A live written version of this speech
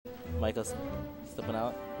Micah's stepping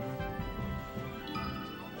out.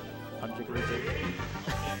 100 Greeter.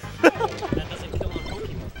 That doesn't kill on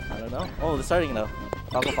Pokemon. I don't know. Oh, they're starting now.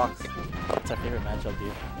 Falco Fox. It's our favorite matchup,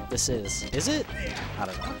 dude. This is. Is it? I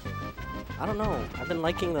don't know. I don't know. I've been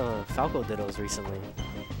liking the Falco Dittos recently.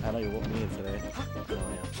 I know you won't need it today. Oh,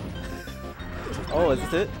 yeah. Oh, is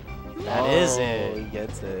this it? That is it. He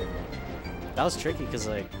gets it. That was tricky because,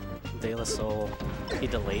 like, De La Soul, he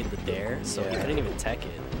delayed the dare, so he couldn't even tech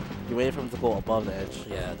it. You waited for him to go above the edge.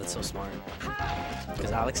 Yeah, that's so smart.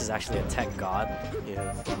 Because Alex is actually a tech god.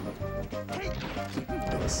 Yes.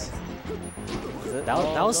 Nice. Is it? That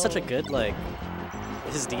was such a good, like,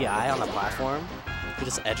 his DI on the platform. He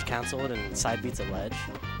just edge canceled and side beats a ledge.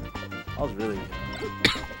 That was really good.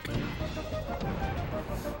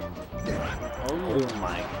 Oh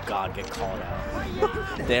my god, get called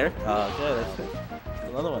out. There? Okay, that's it.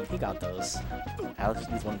 Another one. He got those. Alex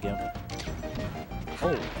needs one gimp.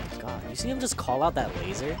 Oh my god, you see him just call out that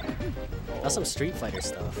laser? That's some Street Fighter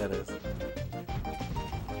stuff. That is.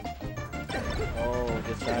 Oh,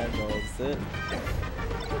 good triangle. That's it.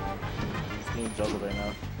 He's being juggled right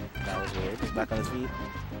now. That was weird. He's back on his feet.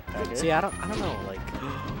 Back here. See, I don't know, like,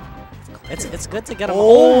 it's good to get him.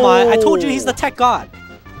 Oh my! I told you he's the tech god.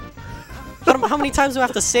 How many times do I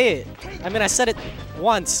have to say it? I mean, I said it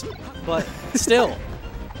once, but still,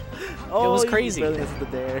 Oh, it was he crazy. barely missed the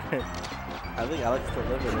dare. I think Alex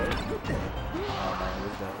delivered, right? Oh man,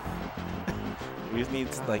 who's that? We just need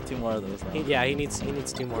like 2 more of those now. Yeah, he needs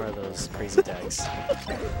 2 more of those crazy tags,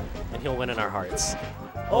 and he'll win in our hearts.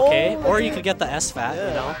 Oh, Okay, or you could get the S-Fat,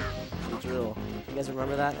 you know? The drill. You guys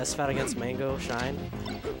remember that? S-Fat against Mango Shine?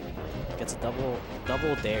 Gets a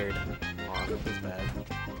double dared on. This bad.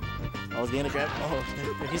 I was getting a grab.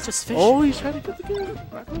 Oh, He's just fishing. oh, he's trying to get the game.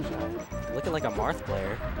 Looking like a Marth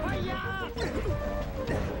player.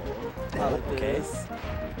 Okay. Okay.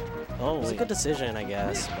 Oh, It was a wait. good decision, I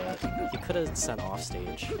guess, but he could have sent off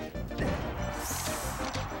stage.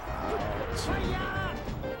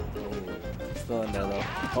 Still in there though.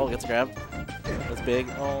 Oh, gets grabbed. That's big.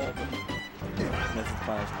 Oh, misses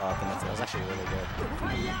punish. Oh, I think That was actually really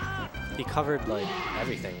good. He covered like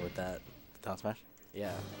everything with that. down smash.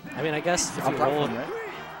 Yeah. I mean, I guess if On you platform, rolled, right?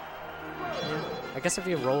 I guess if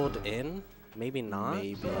you rolled in, maybe not.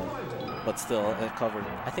 Maybe, but still, it covered.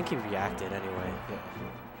 I think he reacted anyway.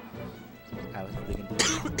 Yeah. Alex, they can do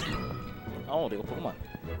it. Oh, they go Pokemon.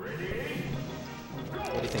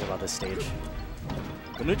 What do you think about this stage?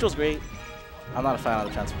 The neutral's great. I'm not a fan of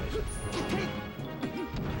the transformation.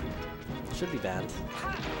 Should be banned,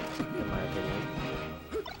 in my opinion.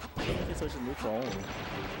 I think it's such a neutral only.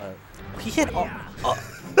 But He hit all.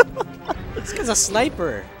 This guy's a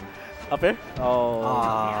sniper. up here? Oh,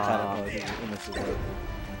 Ah. kind of knows. He misses it.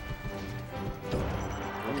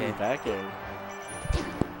 Okay. Back air.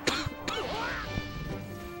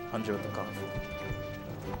 100 with the cough.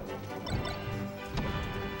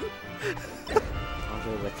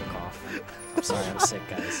 Andre with the cough. I'm sorry, I'm sick,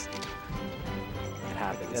 guys. It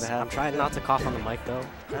happens. It I'm happens. trying not to cough on the mic, though.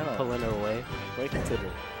 I know. Pulling it away. Very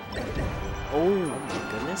considerate. Oh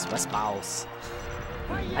my goodness, West Bows.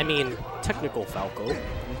 I mean, technical Falco.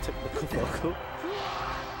 Typical Falco.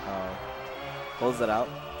 Pulls that out.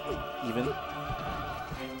 Even.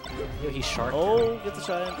 Yo, he's sharp. Oh, gets a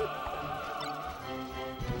shine.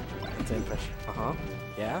 Same pressure. Uh-huh.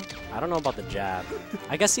 Yeah? I don't know about the jab.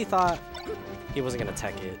 I guess he thought he wasn't going to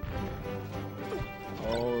tech it.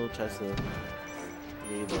 Oh, tries to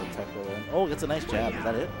read the tackle in. Oh, gets a nice jab. Is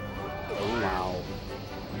that it? Oh, wow.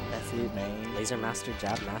 That's it, man. Laser Master,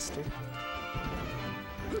 Jab Master.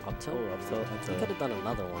 Up tilt. Oh, up tilt. That's He a- could have done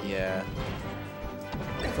another one. Yeah.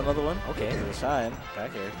 That's another one. Okay. There's a shine.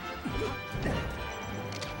 Back here.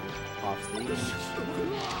 Off stage.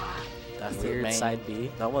 That's it, Weird man. side B.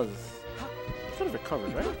 That was. Could have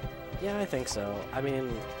recovered, right? Yeah, I think so. I mean,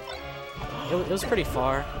 it was pretty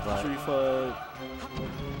far, but 3-4.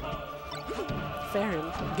 fair.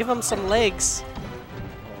 Give him some legs.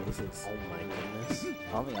 Oh, this is. Oh my goodness.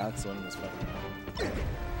 I don't think Alex won this fight.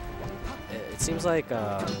 It seems like,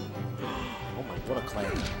 Oh my, what a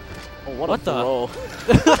claim. Oh, What a the- throw.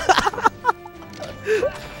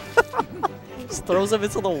 just throws him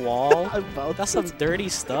into the wall. I bounced. That's some dirty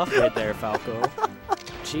stuff right there, Falco.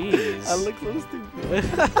 Jeez. I look so stupid.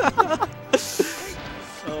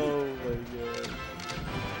 Oh my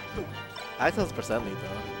god. Alex has percent lead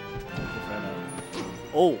though.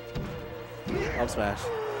 Oh! Up smash.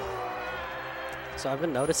 So I've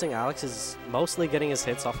been noticing Alex is mostly getting his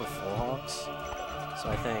hits off of full hogs. So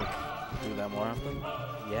I think, Do that more often?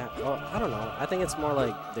 yeah, well, I don't know. I think it's more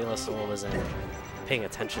like De La Soul isn't paying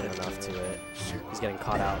attention enough to it. He's getting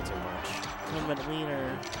caught out too much. Tournament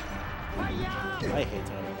wiener. I hate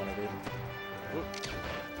tournament wiener, dude.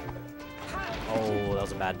 Oh, that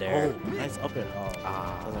was a bad dare. Oh, nice up air. Oh,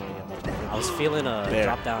 doesn't really get much up air. I was feeling a Bear.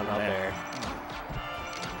 drop down up Bear. there.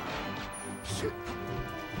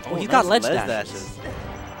 Oh, he's nice got ledge dashes. dashes. Mr.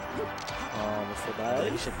 Oh, he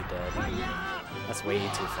Dive. should be dead. That's way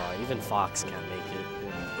too far. Even Fox can't make it.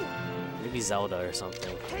 Maybe Zelda or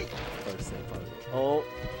something. Oh,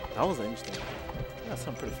 that was interesting. That's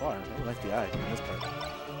something pretty far. That was nice DI in this part.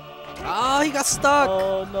 Oh, he got stuck.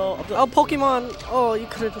 Oh no. Oh, Pokemon. Oh, you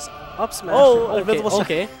could have just up smashed Oh, him. Okay, invisible shot.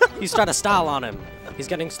 okay. He's trying to style on him. He's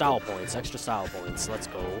getting style points, extra style points. Let's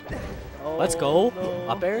go. Oh, Let's go. no.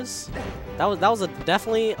 Up airs. That was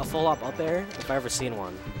definitely a full up air if I ever seen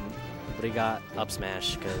one. But he got up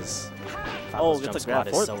smash because Falco's jump squad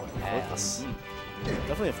is so ass.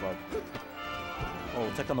 Definitely a flop. Oh,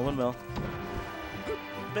 check on the windmill.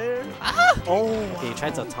 Bear. Oh. Okay, he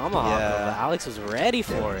tried to tomahawk him, Yeah. but Alex was ready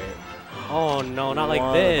for it. Oh no, not like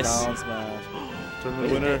One this. down smash.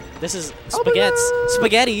 Tournament winner. This is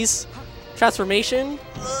spaghettis transformation.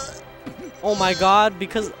 Oh my god,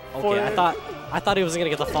 because okay, I thought he was gonna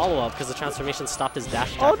get the follow up because the transformation stopped his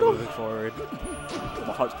dash attack from moving forward.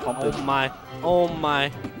 My heart's pumping. Oh my, oh my.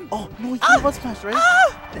 Oh no, he could have up smashed,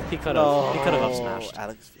 right? He could have, he could have up No, smashed.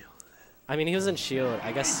 Alex failed. I mean, he was in shield.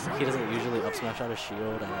 I guess he doesn't usually up smash out of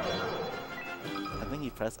shield. I don't know. I think he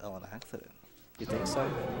pressed L on accident. You think so?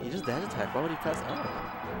 He just dash attack. Why would he press L?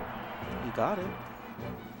 He got it.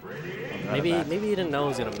 Maybe he didn't know he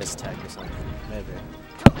was gonna miss tech or something. Maybe.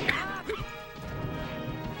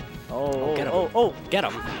 Oh, Get him. oh, Get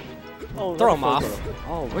him. oh. Throw that's him a off. photo.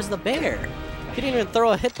 Oh, where's the bear? He didn't even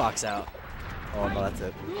throw a hitbox out. Oh no, that's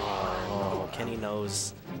it. Oh, Kenny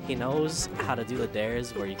knows. He knows how to do the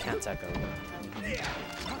dares where you can't tech him.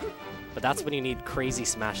 But that's when you need crazy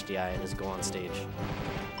smash DI and just go on stage.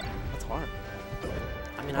 That's hard.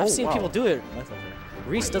 I mean, I've seen people do it. Nice up there.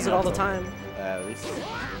 Reese does it all the time. At least.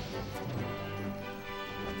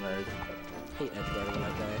 I'm nerd. Hate edge guarding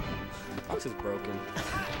that guy. Fox is broken.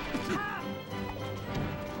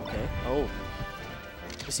 Okay. Oh.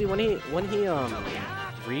 You see, when he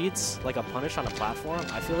reads like a punish on a platform,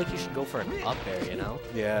 I feel like you should go for an up air, you know?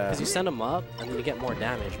 Yeah. Because you send him up and then you get more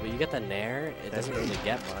damage, but you get the nair, it doesn't really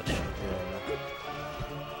get much. Yeah.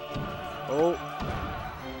 Oh.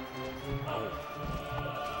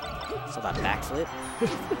 So that backflip.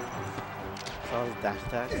 Saw his dash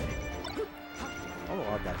attack. Oh,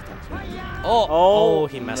 all dash attacks. Right? Oh,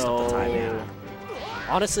 he messed up the no. timing.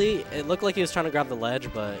 Honestly, it looked like he was trying to grab the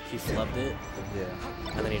ledge, but he flubbed it, Yeah.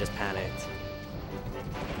 and then he just panicked.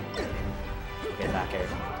 Okay, back air.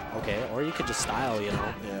 Okay, or you could just style, you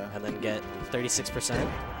know, Yeah. and then get 36%.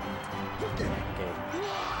 Okay.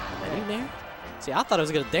 And then you nair? See, I thought I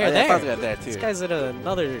was going to dare Oh, yeah, I there. thought I was gonna dare too. This guy's in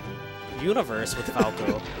another universe with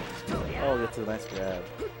Falco. Oh, that's a nice grab.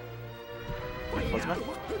 What's my?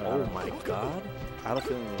 Oh my god. I had a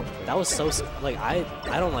feeling That was so, like, I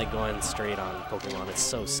don't like going straight on Pokemon. It's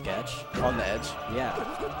so sketch. on the edge. Yeah.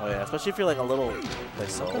 Oh yeah, especially if you're like a little like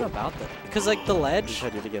Something about that. Because, like, the ledge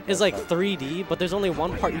tried to get is that like stuff. 3D, but there's only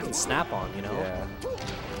one part you can snap on, you know? Yeah.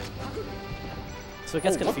 So it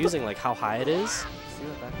gets Oh, what the- confusing, like, how high it is. See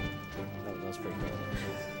that back? That was pretty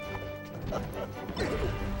cool.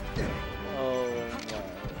 Oh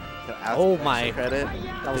my. Oh my. Credit.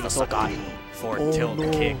 That was the Sagat forward Oh, tilt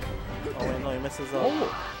no. kick. Oh wait, no, he misses.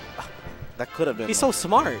 Oh. That could have been. He's so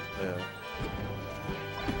smart. Yeah.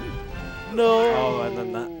 No. Oh,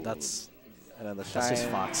 and then that's And then the shine. that's just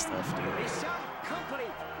Fox stuff, dude.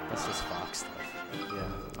 That's just Fox stuff. Yeah.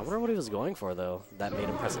 I wonder what he was going for, though, that made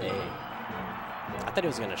him press A. I thought he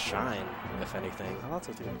was going to shine, if anything. I thought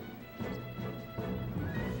so too.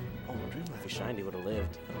 Oh, If he shined, he would have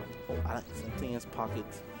lived. Oh, something in his pocket.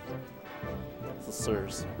 It's the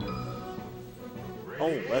Losersʻ. Oh,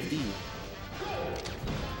 FD.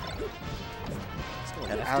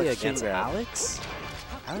 And And FD Alex against Chin grab. Alex?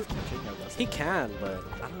 Alex can change that last He can, but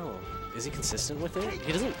I don't know. Is he consistent with it?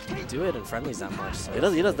 He doesn't do it in friendlies that much. So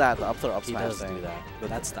He does that, the up throw, up He smash does thing. do that. But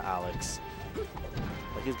that's the Alex.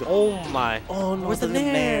 Like he's good. Oh my. Oh no, Where's the it's a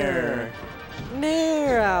nair?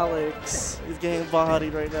 Nair, Alex. He's getting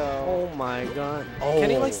bodied right now. Oh my god. Oh.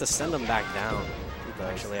 Kenny likes to send him back down. He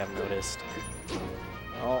does. Actually, I've noticed.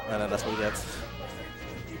 Oh, and then that's what he gets.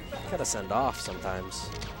 You gotta send off sometimes.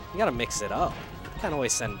 You gotta mix it up. You can't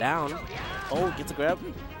always send down. Oh, gets a grab.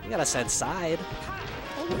 You gotta send side.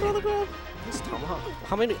 Oh, another grab. This tomahawk.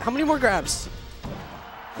 How many more grabs?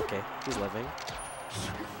 Okay, he's living.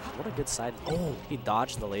 What a good side. Oh, he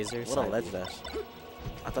dodged the laser. What a side ledge B. dash.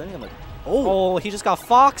 I thought he was gonna. Oh, he just got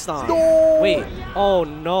foxed on. No! Wait. Oh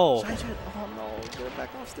no. Shine, shine. Oh no, get it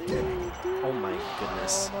back off stage. Oh my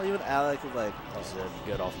goodness. Oh, no, even Alex is like, He's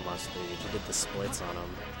good off my stage. He did the splits on him.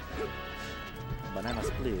 banana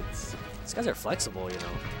splits. These guys are flexible, you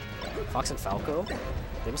know. Fox and Falco,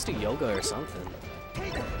 they must do yoga or something.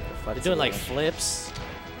 They're doing like flips,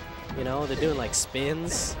 you know. They're doing like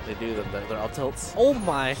spins. They do their up tilts. Oh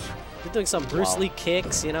my! They're doing some Bruce Lee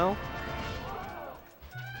kicks, you know.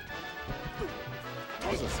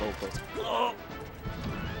 That was so close. Oh.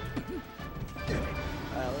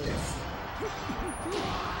 Alex.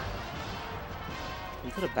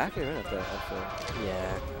 You could have back air in at that.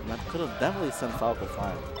 Yeah. And that could have definitely sent Falco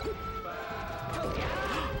flying.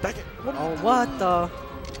 Back it. Oh, what the?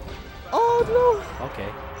 Oh no! Okay.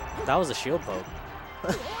 That was a shield poke.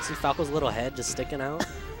 See Falco's little head just sticking out?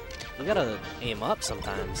 You gotta aim up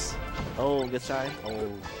sometimes. Oh, get shy.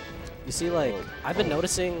 Oh. You see, like, I've been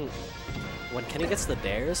noticing when Kenny gets the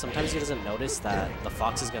dares, sometimes he doesn't notice that the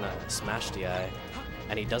Fox is gonna smash DI,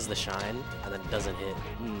 and he does the shine, and then doesn't hit.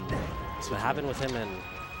 So it happened with him in,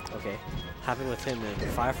 happened with him in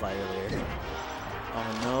Firefly earlier.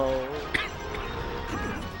 Oh no.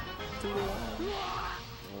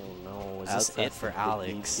 Oh no, is this it for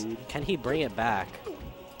Alex? Can he bring it back?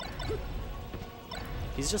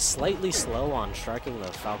 He's just slightly slow on striking the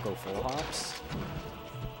Falco full hops.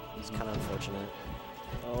 It's kind of unfortunate.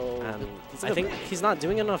 Oh, And I think he's not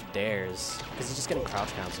doing enough dares because he's just getting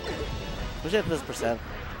crouch cancelled. especially at this percent.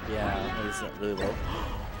 Yeah, Oh, he's really low.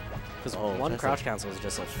 because Oh, one that's crouch cancel is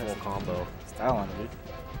just a full combo. Style on it, dude.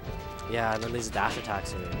 Yeah, and then these dash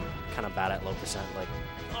attacks are kind of bad at low percent. Like,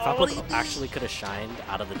 Falco actually could have shined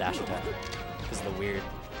out of the dash attack because of the weird,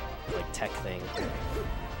 like, tech thing.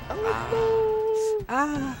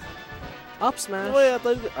 Up smash. Wait, I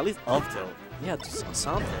thought you at least up tilt. Yeah, just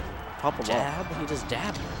something. Pop him Jab. up. He just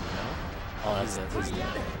jabbed him, you know? Oh, that's it. He's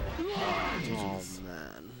dead. Oh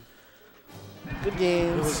man. Good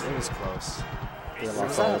games. It was close. Yeah,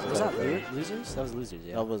 Was that losers? That was losers,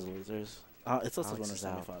 yeah. That was losers. It's also Alex winners is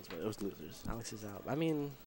out. semifinals, but it was losers. Alex is out. I mean,